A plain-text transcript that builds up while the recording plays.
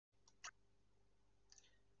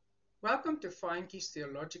Welcome to Feinke's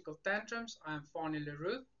Theological Tantrums. I am Fani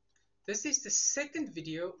Leroux. This is the second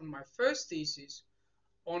video on my first thesis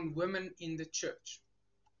on women in the church.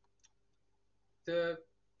 The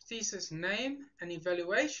thesis name, an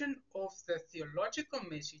evaluation of the theological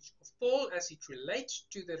message of Paul as it relates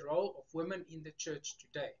to the role of women in the church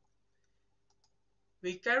today.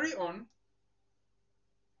 We carry on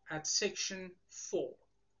at section 4.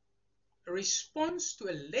 A response to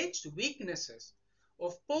alleged weaknesses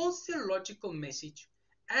of Paul's theological message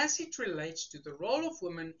as it relates to the role of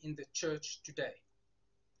women in the church today.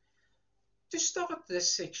 To start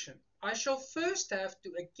this section, I shall first have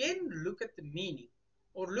to again look at the meaning,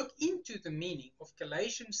 or look into the meaning of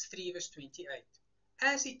Galatians 3 verse 28,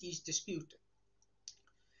 as it is disputed.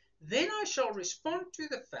 Then I shall respond to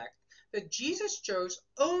the fact that Jesus chose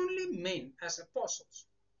only men as apostles.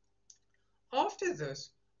 After this,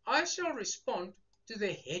 I shall respond to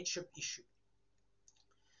the headship issue.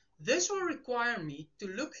 This will require me to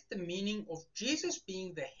look at the meaning of Jesus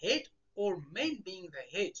being the head or men being the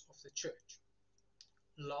heads of the church.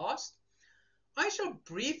 Last, I shall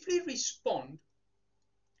briefly respond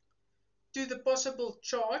to the possible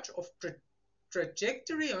charge of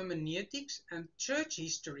trajectory hermeneutics and church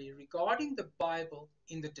history regarding the Bible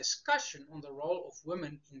in the discussion on the role of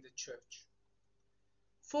women in the church.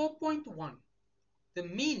 4.1. The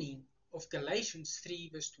meaning of Galatians 3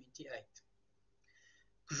 verse 28.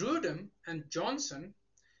 Grudem and Johnson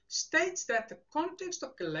states that the context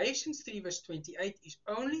of Galatians 3 verse 28 is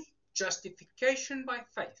only justification by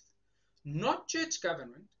faith, not church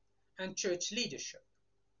government and church leadership.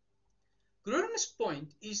 Grudem's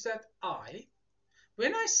point is that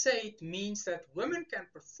when I say it means that women can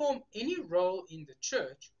perform any role in the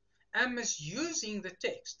church, am misusing the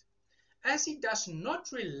text, as it does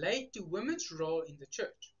not relate to women's role in the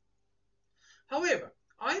church. However,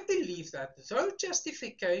 I believe that though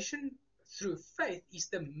justification through faith is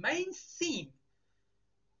the main theme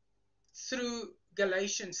through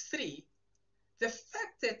Galatians 3, the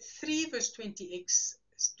fact that 3 verse 26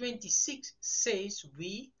 says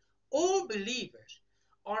we, all believers,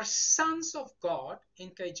 are sons of God,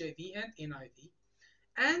 NKJV and NIV,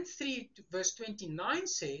 and 3 verse 29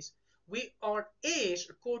 says we are heirs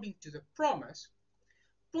according to the promise,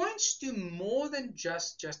 points to more than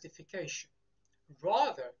just justification.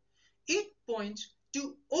 Rather, it points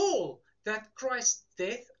to all that Christ's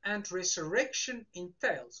death and resurrection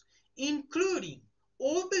entails, including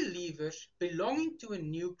all believers belonging to a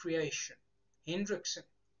new creation. Hendrickson.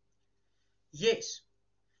 Yes,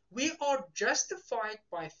 we are justified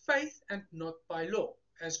by faith and not by law,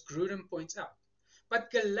 as Grudem points out.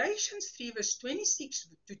 But Galatians 3 verse 26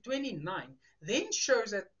 to 29 then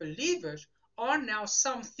shows that believers are now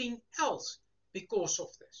something else because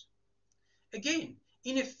of this. Again,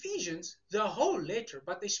 in Ephesians, the whole letter,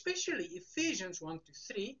 but especially Ephesians 1 to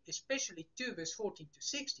 3, especially 2 verse 14 to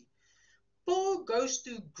 16, Paul goes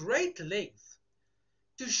to great length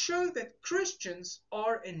to show that Christians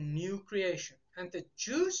are a new creation and that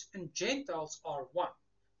Jews and Gentiles are one.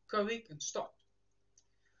 Cowick and Stott.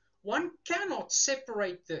 One cannot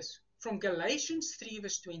separate this from Galatians 3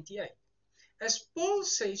 verse 28. As Paul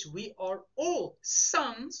says, we are all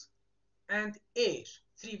sons and heirs.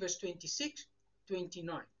 3 verse 26,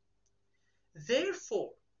 29.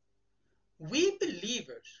 Therefore, we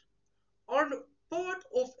believers are part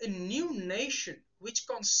of a new nation which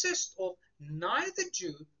consists of neither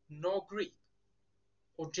Jew nor Greek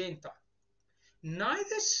or Gentile,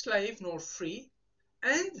 neither slave nor free,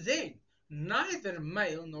 and then neither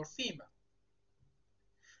male nor female.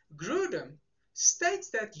 Grudem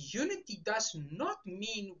states that unity does not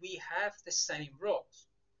mean we have the same roles.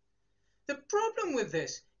 The problem with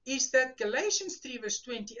this is that Galatians 3 verse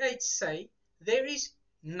 28 say there is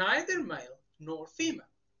neither male nor female.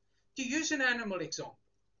 To use an animal example,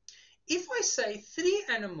 if I say three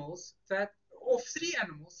animals that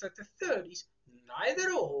the third is neither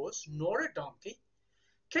a horse nor a donkey,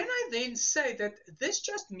 can I then say that this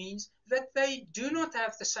just means that they do not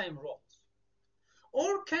have the same roles?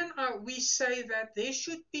 Or can we say that there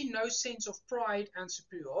should be no sense of pride and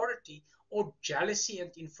superiority or jealousy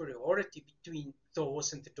and inferiority between the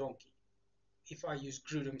horse and the donkey, if I use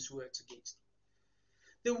Grudem's words against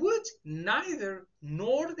it? The words neither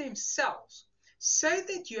nor themselves say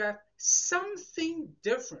that you have something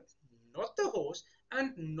different, not the horse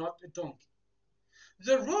and not a donkey.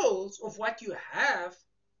 The roles of what you have,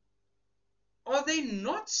 are they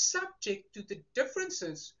not subject to the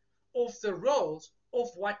differences of the roles of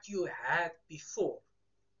what you had before?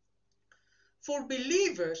 For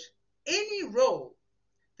believers, any role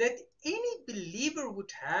that any believer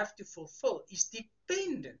would have to fulfill is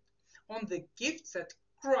dependent on the gifts that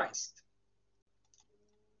Christ.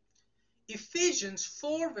 Ephesians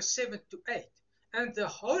 4 verse 7 to 8, and the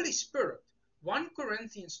Holy Spirit, 1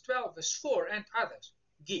 Corinthians 12 verse 4 and others,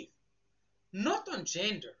 give, not on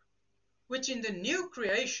gender, which in the new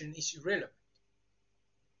creation is irrelevant.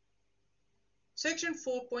 Section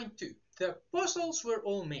 4.2. The apostles were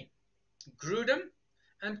all men. Grudem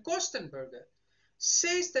and Kostenberger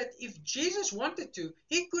says that if Jesus wanted to,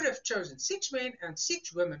 he could have chosen 6 men and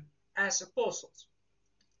 6 women as apostles,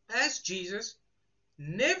 as Jesus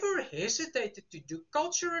never hesitated to do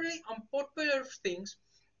culturally unpopular things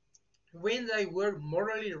when they were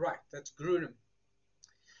morally right. That's Grudem.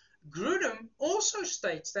 Grudem also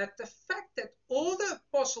states that the fact that all the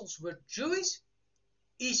apostles were Jewish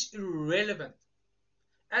is irrelevant,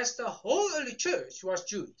 as the whole early church was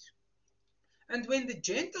Jewish. And when the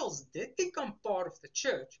Gentiles did become part of the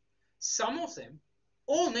church, some of them,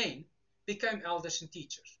 all men, became elders and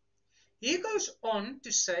teachers. He goes on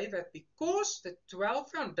to say that because the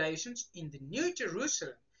 12 foundations in the New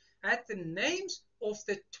Jerusalem had the names of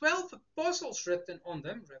the 12 apostles written on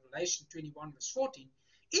them, Revelation 21 verse 14,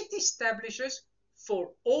 it establishes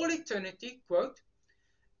for all eternity, quote,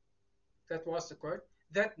 that was the quote,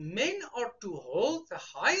 that men are to hold the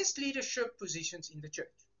highest leadership positions in the church.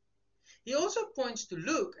 He also points to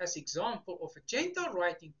Luke as example of a Gentile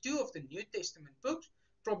writing 2 of the New Testament books,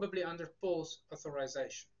 probably under Paul's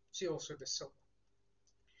authorization. See also the silver.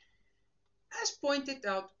 As pointed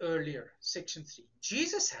out earlier, section 3,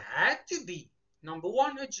 Jesus had to be, number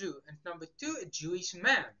 1, a Jew, and number 2, a Jewish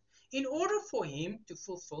man, in order for him to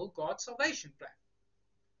fulfill God's salvation plan.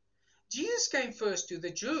 Jesus came first to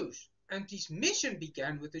the Jews, and his mission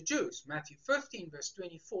began with the Jews, Matthew 15 verse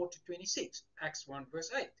 24 to 26, Acts 1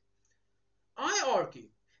 verse 8. I argue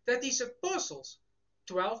that these apostles,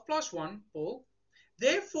 12 plus 1, Paul,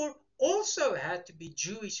 therefore also had to be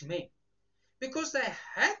Jewish men, because they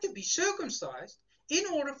had to be circumcised in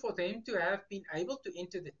order for them to have been able to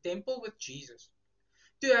enter the temple with Jesus,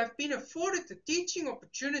 to have been afforded the teaching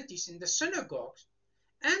opportunities in the synagogues,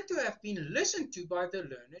 and to have been listened to by the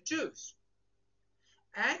learned Jews.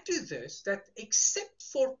 Add to this that except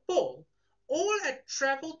for Paul, all had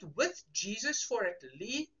traveled with Jesus for at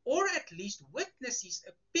least witnessed his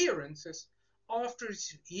appearances after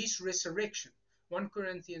his resurrection, 1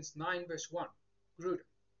 Corinthians 9 verse 1, Grudem,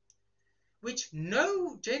 which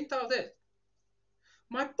no Gentile did.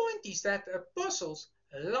 My point is that the apostles,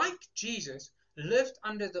 like Jesus, lived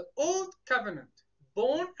under the old covenant,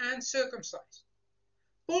 born and circumcised.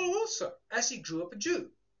 Paul also, as he grew up a Jew,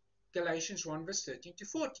 Galatians 1 verse 13 to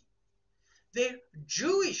 14. Their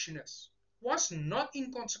Jewishness was not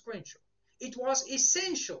inconsequential. It was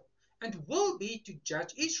essential and will be to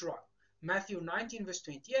judge Israel, Matthew 19 verse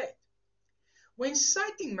 28. When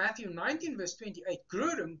citing Matthew 19 verse 28,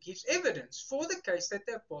 Grudem gives evidence for the case that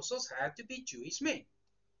the apostles had to be Jewish men.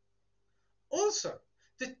 Also,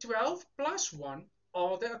 the 12 plus 1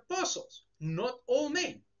 are the apostles, not all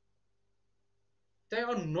men. They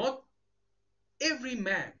are not every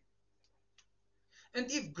man. And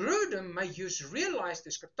if Grudem may use realized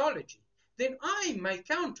eschatology, then I may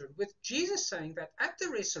counter with Jesus saying that at the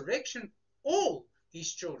resurrection all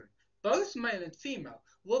his children, both male and female,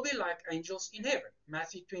 will be like angels in heaven,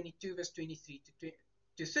 Matthew 22 verse 23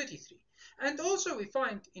 to 33. And also we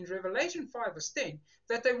find in Revelation 5 verse 10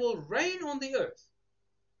 that they will reign on the earth.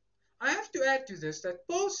 I have to add to this that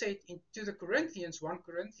Paul said to the Corinthians, 1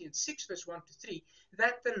 Corinthians 6 verse 1 to 3,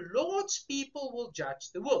 that the Lord's people will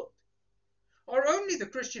judge the world. Are only the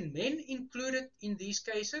Christian men included in these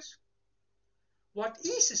cases? What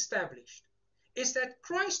is established is that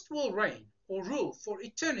Christ will reign or rule for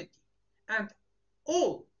eternity, and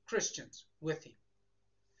all Christians with him.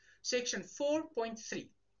 Section 4.3,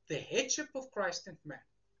 the headship of Christ and man.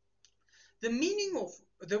 The meaning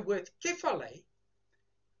of the word kephale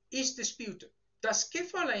is disputed. Does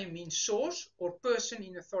kephale mean source or person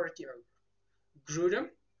in authority over? Grudem,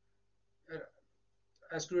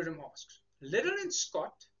 as Grudem asks. Little and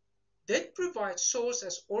Scott did provide source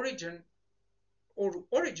as origin or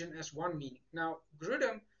origin as one meaning. Now,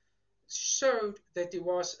 Grudem showed that there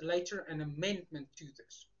was later an amendment to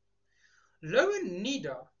this.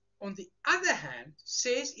 Lowenida, on the other hand,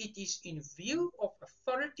 says it is in view of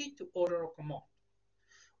authority to order or command,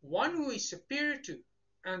 one who is superior to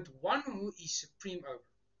and one who is supreme over.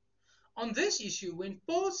 On this issue, when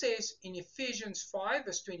Paul says in Ephesians 5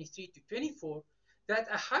 verse 23 to 24 that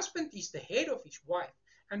a husband is the head of his wife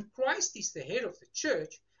and Christ is the head of the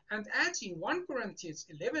church, and adds in 1 Corinthians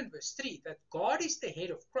 11 verse 3 that God is the head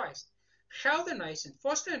of Christ, Geldenhuys and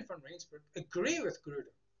Foster and van Rensburg agree with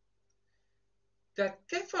Grudem that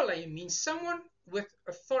kephale means someone with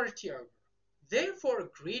authority over. therefore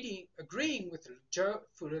agreeing with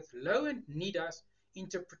Low and Nida's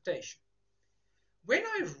interpretation. When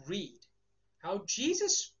I read how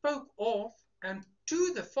Jesus spoke of and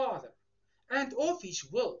to the Father and of his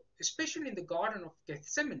will, especially in the Garden of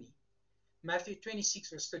Gethsemane, Matthew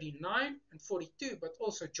 26 verse 39 and 42, but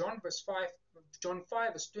also John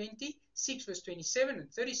 5 verse 20, 6 verse 27 and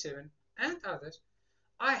 37, and others,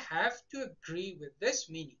 I have to agree with this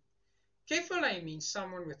meaning. Kephale means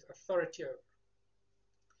someone with authority over.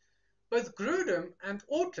 Both Grudem and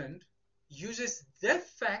Ortlund uses the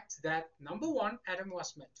fact that, number one, Adam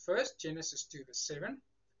was made first, Genesis 2 verse 7,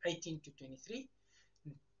 18 to 23.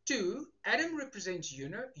 2, Adam represents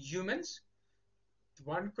humans,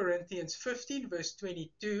 1 Corinthians 15 verse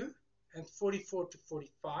 22 and 44 to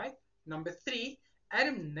 45. Number 3,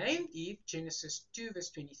 Adam named Eve, Genesis 2 verse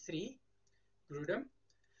 23, Grudem,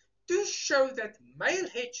 to show that male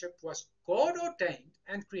headship was God ordained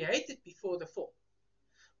and created before the fall.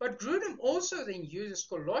 But Grudem also then uses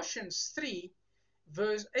Colossians 3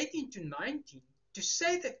 verse 18 to 19 to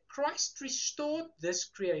say that Christ restored this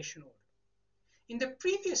creation order. In the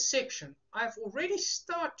previous section, I have already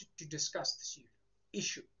started to discuss this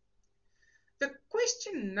issue. The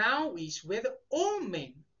question now is whether all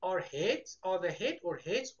men are the head or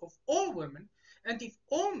heads of all women, and if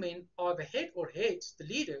all men are the head or heads, the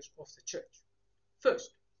leaders of the church.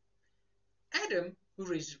 First, Adam,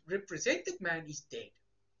 who represented man, is dead.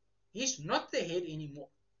 He is not the head anymore.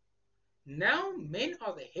 Now men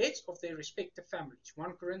are the heads of their respective families.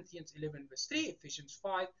 1 Corinthians 11 verse 3, Ephesians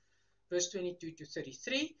 5 verse 22 to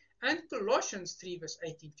 33, and Colossians 3 verse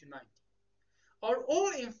 18 to 19. Are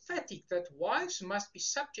all emphatic that wives must be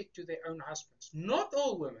subject to their own husbands, not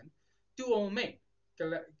all women to all men.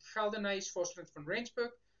 Geldenhuys, Forslund van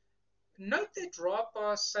Rensburg. Note that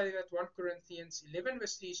Rapa say that 1 Corinthians 11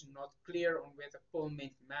 verse 3 is not clear on whether Paul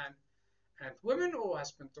meant man and women or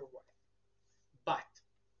husband or wife. But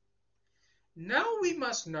now we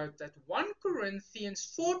must note that 1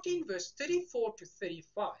 Corinthians 14 verse 34 to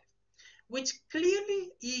 35, which clearly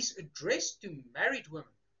is addressed to married women,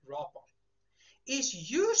 Rapa, is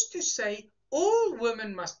used to say all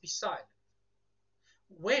women must be silent,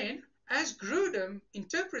 when, as Grudem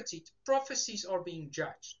interprets it, prophecies are being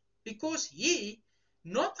judged, because he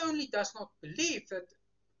not only does not believe that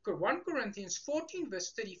 1 Corinthians 14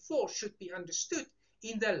 verse 34 should be understood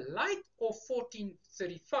in the light of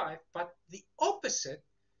 14:35, but the opposite.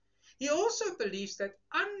 He also believes that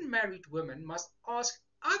unmarried women must ask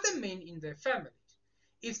other men in their families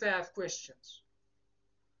if they have questions.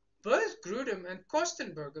 Both Grudem and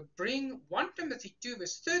Kostenberger bring 1 Timothy 2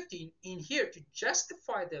 verse 13 in here to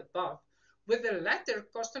justify the above, with the latter,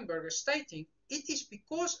 Kostenberger, stating it is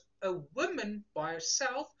because a woman by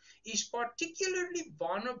herself is particularly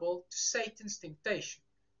vulnerable to Satan's temptation.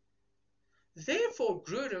 Therefore,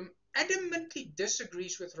 Grudem adamantly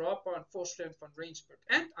disagrees with Rapa and Forslund van Rensburg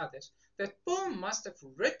and others that Paul must have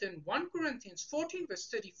written 1 Corinthians 14 verse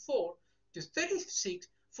 34 to 36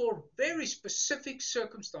 for very specific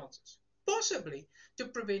circumstances, possibly to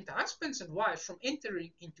prevent husbands and wives from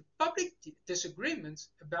entering into public disagreements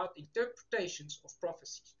about interpretations of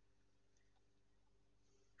prophecies.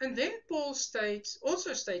 And then Paul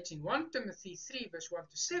also states in 1 Timothy 3 verse 1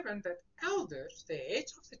 to 7 that elders, the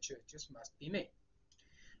heads of the churches, must be men.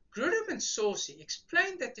 Grudem and Saucy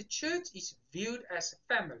explain that the church is viewed as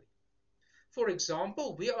a family. For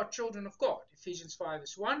example, we are children of God, Ephesians 5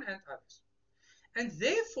 verse 1 and others. And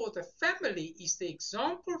therefore the family is the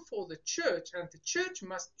example for the church, and the church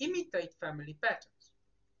must imitate family patterns.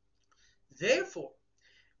 Therefore,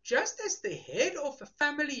 just as the head of a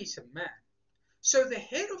family is a man, so the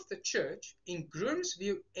head of the church, in Grudem's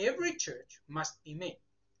view, every church must be men.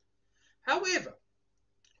 However,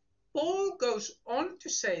 Paul goes on to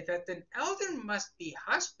say that an elder must be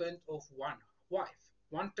husband of one wife,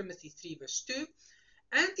 1 Timothy 3 verse 2,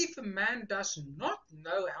 and if a man does not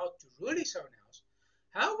know how to rule his own house,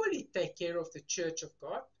 how will he take care of the church of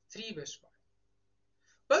God? 3 verse 5.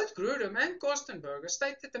 Both Grudem and Kostenberger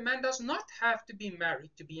state that a man does not have to be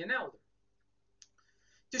married to be an elder.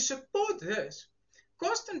 To support this,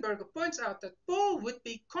 Kostenberger points out that Paul would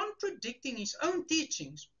be contradicting his own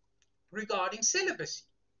teachings regarding celibacy,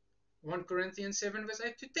 1 Corinthians 7 verse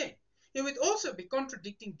 8 to 10. He would also be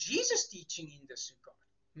contradicting Jesus' teaching in this regard,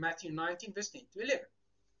 Matthew 19 verse 10 to 11.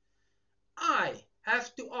 I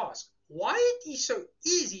have to ask why it is so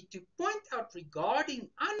easy to point out regarding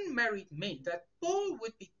unmarried men that Paul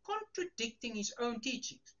would be contradicting his own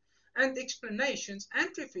teachings, and explanations and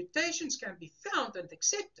refutations can be found and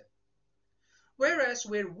accepted. Whereas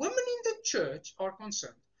where women in the church are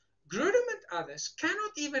concerned, Grudem and others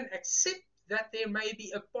cannot even accept that there may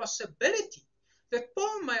be a possibility that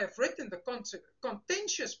Paul may have written the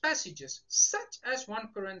contentious passages such as 1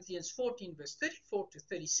 Corinthians 14 verse 34 to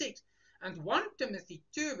 36 and 1 Timothy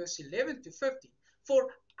 2 verse 11 to 15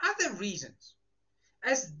 for other reasons,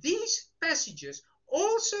 as these passages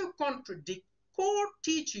also contradict core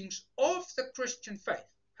teachings of the Christian faith,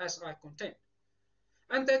 as I contend.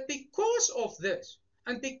 And that because of this,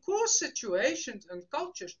 and because situations and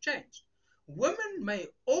cultures change, women may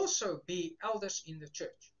also be elders in the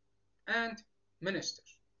church and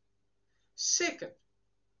ministers. Second,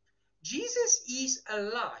 Jesus is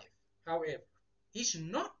alive, however. He's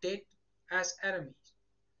not dead as Adam is.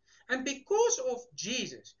 And because of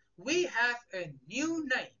Jesus, we have a new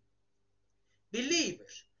name.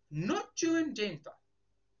 Believers, not Jew and Gentile.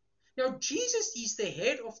 Now, Jesus is the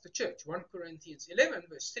head of the church, 1 Corinthians 11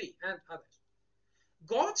 verse 3 and others.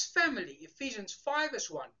 God's family, Ephesians 5 verse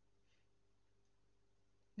 1.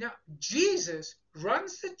 Now, Jesus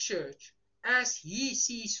runs the church as he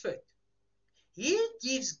sees fit. He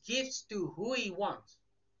gives gifts to who he wants.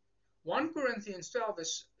 1 Corinthians 12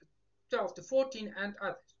 verse 12 to 14 and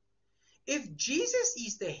others. If Jesus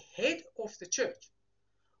is the head of the church,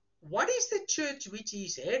 what is the church which he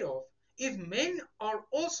is head of if men are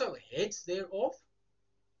also heads thereof?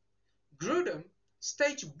 Grudem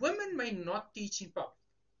states women may not teach in public.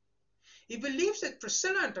 He believes that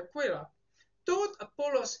Priscilla and Aquila taught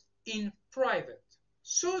Apollos in private.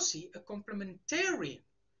 Saucy, a complementarian,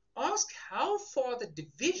 asked how far the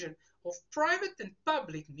division of private and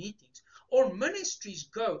public meetings or ministries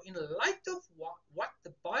go in light of what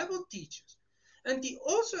the Bible teaches. And he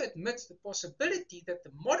also admits the possibility that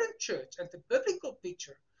the modern church and the biblical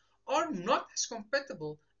picture are not as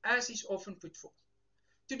compatible as is often put forth.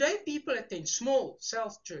 Today people attend small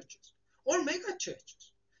self-churches or mega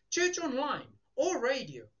churches, church online or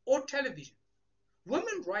radio or television.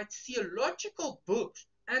 Women write theological books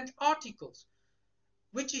and articles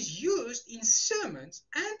which is used in sermons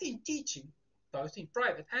and in teaching, both in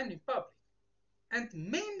private and in public. And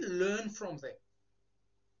men learn from them.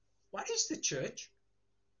 What is the church?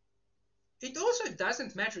 It also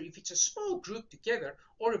doesn't matter if it's a small group together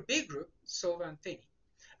or a big group, Silva and Tenny.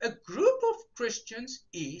 A group of Christians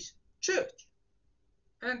is church.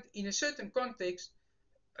 And in a certain context,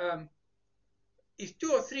 if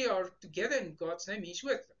 2 or 3 are together in God's name, he's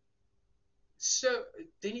with them. So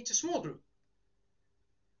then it's a small group.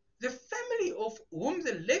 The family of whom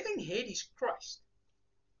the living head is Christ.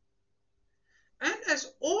 And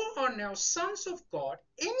as all are now sons of God,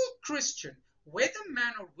 any Christian, whether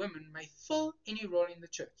man or woman, may fill any role in the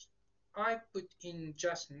church. I put in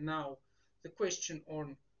just now the question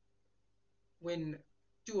on when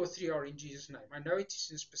 2 or 3 are in Jesus' name. I know it is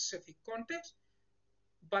in a specific context,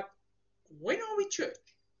 but when are we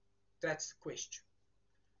church? That's the question.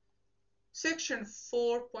 Section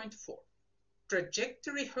 4.4,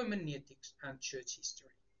 Trajectory Hermeneutics and Church History.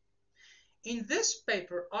 In this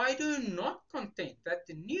paper, I do not contend that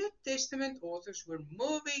the New Testament authors were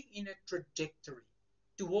moving in a trajectory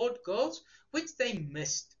toward goals which they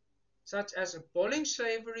missed, such as abolishing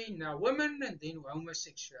slavery, now women, and then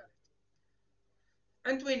homosexuality.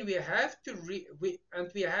 And when we have to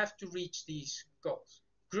reach these goals,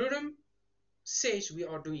 Grudem says we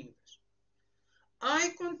are doing this.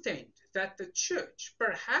 I contend that the church,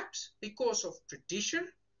 perhaps because of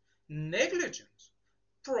tradition, negligence,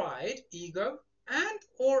 pride, ego, and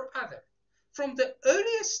or other, from the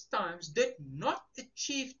earliest times did not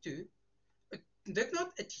adhere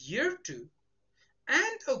to,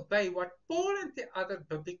 and obey what Paul and the other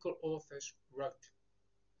biblical authors wrote,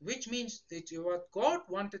 which means that what God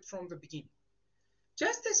wanted from the beginning.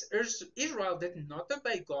 Just as Israel did not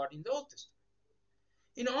obey God in the Old Testament.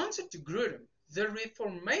 In answer to Grudem, the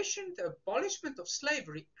Reformation, the abolishment of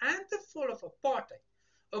slavery, and the fall of apartheid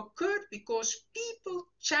occurred because people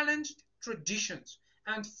challenged traditions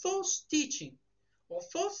and false teaching or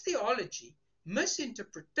false theology,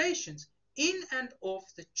 misinterpretations in and of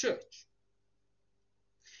the church.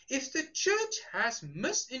 If the church has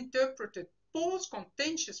misinterpreted Paul's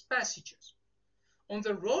contentious passages on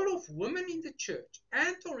the role of women in the church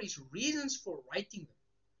and or his reasons for writing them,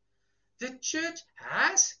 the church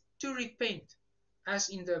has to repent, as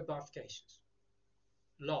in the above cases.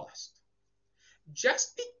 Last,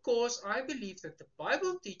 just because I believe that the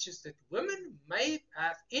Bible teaches that women may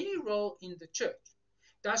have any role in the church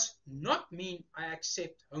does not mean I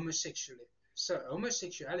accept homosexuality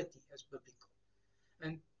as biblical.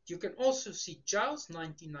 And you can also see Giles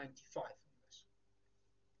 1995 on this.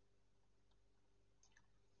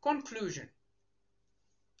 Conclusion,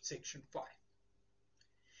 section 5.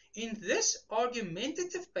 In this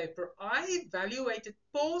argumentative paper, I evaluated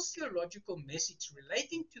Paul's theological message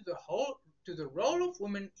relating to the role of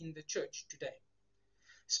women in the church today,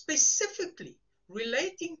 specifically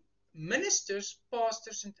relating ministers,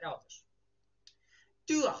 pastors, and elders.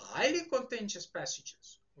 Two highly contentious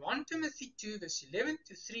passages, 1 Timothy 2 verse 11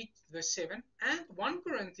 to 3 verse 7 and 1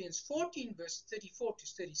 Corinthians 14 verse 34 to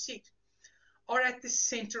 36, are at the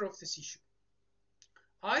center of this issue.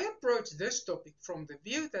 I approach this topic from the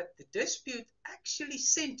view that the dispute actually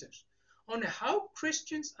centers on how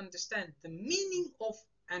Christians understand the meaning of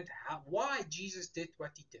and why Jesus did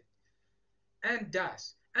what he did and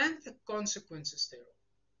does, and the consequences thereof.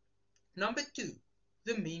 Number 2,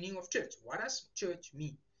 the meaning of church. What does church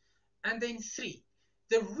mean? And then 3,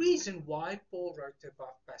 the reason why Paul wrote the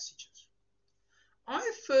above passages.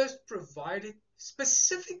 I first provided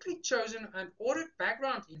specifically chosen and ordered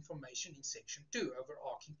background information in section 2,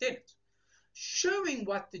 overarching tenets, showing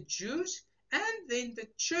what the Jews and then the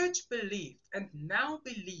church believed and now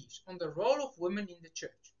believes on the role of women in the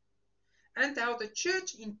church, and how the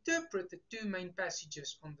church interpret the two main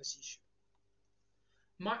passages on this issue.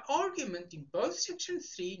 My argument in both section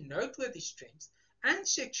 3, noteworthy strengths, and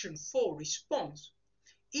section 4, response,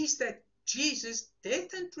 is that Jesus'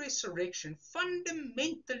 death and resurrection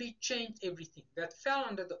fundamentally changed everything that fell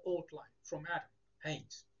under the old line from Adam,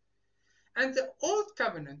 Haynes, and the old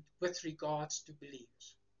covenant with regards to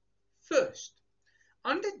believers. First,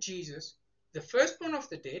 under Jesus, the firstborn of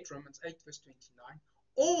the dead, Romans 8 verse 29,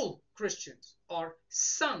 all Christians are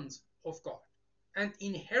sons of God and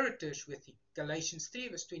inheritors with him, Galatians 3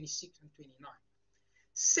 verse 26 and 29.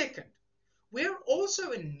 Second, we are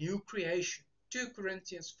also a new creation, 2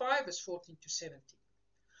 Corinthians 5 verse 14 to 17.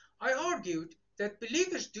 I argued that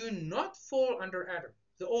believers do not fall under Adam,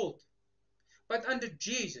 the old, but under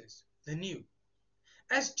Jesus, the new.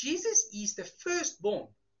 As Jesus is the firstborn,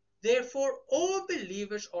 therefore all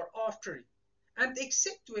believers are after him, and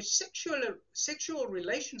except where sexual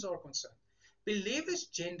relations are concerned, believers'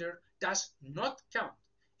 gender does not count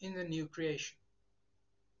in the new creation.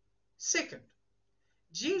 Second,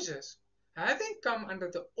 Jesus, having come under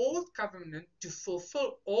the old covenant to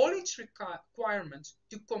fulfill all its requirements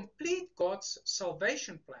to complete God's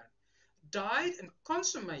salvation plan, died and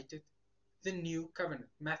consummated the new covenant,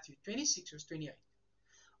 Matthew 26 verse 28.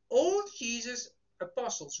 All Jesus'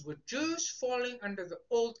 apostles were Jews falling under the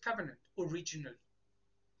old covenant originally.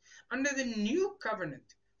 Under the new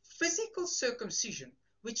covenant, physical circumcision,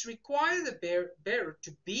 which required the bearer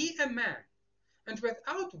to be a man, and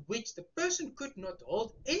without which the person could not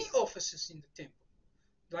hold any offices in the temple,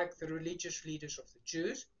 like the religious leaders of the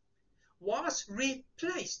Jews, was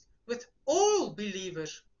replaced with all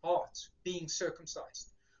believers' hearts being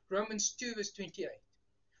circumcised, Romans 2 verse 28.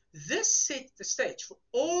 This set the stage for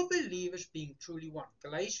all believers being truly one,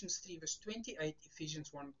 Galatians 3 verse 28,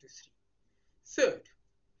 Ephesians 1 to 3. Third,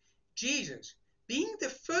 Jesus, being the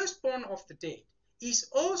firstborn of the dead, is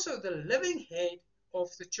also the living head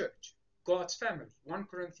of the church, God's family, 1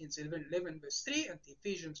 Corinthians 11 verse 3 and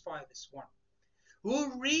Ephesians 5 verse 1,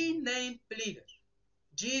 who renamed believers.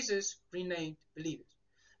 Jesus renamed believers.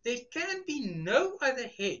 There can be no other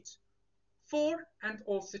heads for and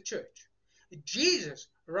of the church. Jesus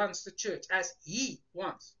runs the church as he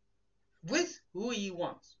wants, with who he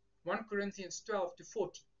wants, 1 Corinthians 12 to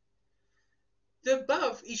 14. The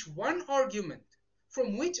above is one argument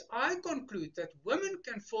from which I conclude that women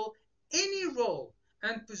can fill any role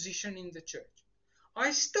and position in the church.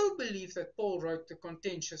 I still believe that Paul wrote the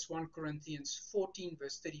contentious 1 Corinthians 14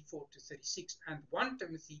 verse 34 to 36 and 1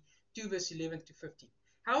 Timothy 2 verse 11 to 15.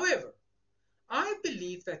 However, I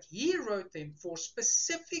believe that he wrote them for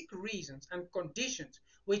specific reasons and conditions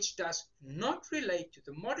which does not relate to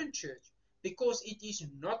the modern church because it is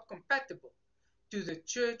not compatible to the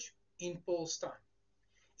church in Paul's time.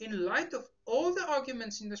 In light of all the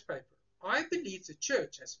arguments in this paper, I believe the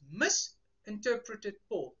church has misinterpreted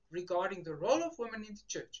Paul regarding the role of women in the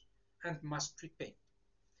church and must repent.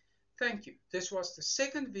 Thank you. This was the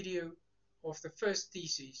second video of the first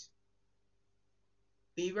thesis.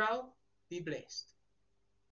 Be well, be blessed.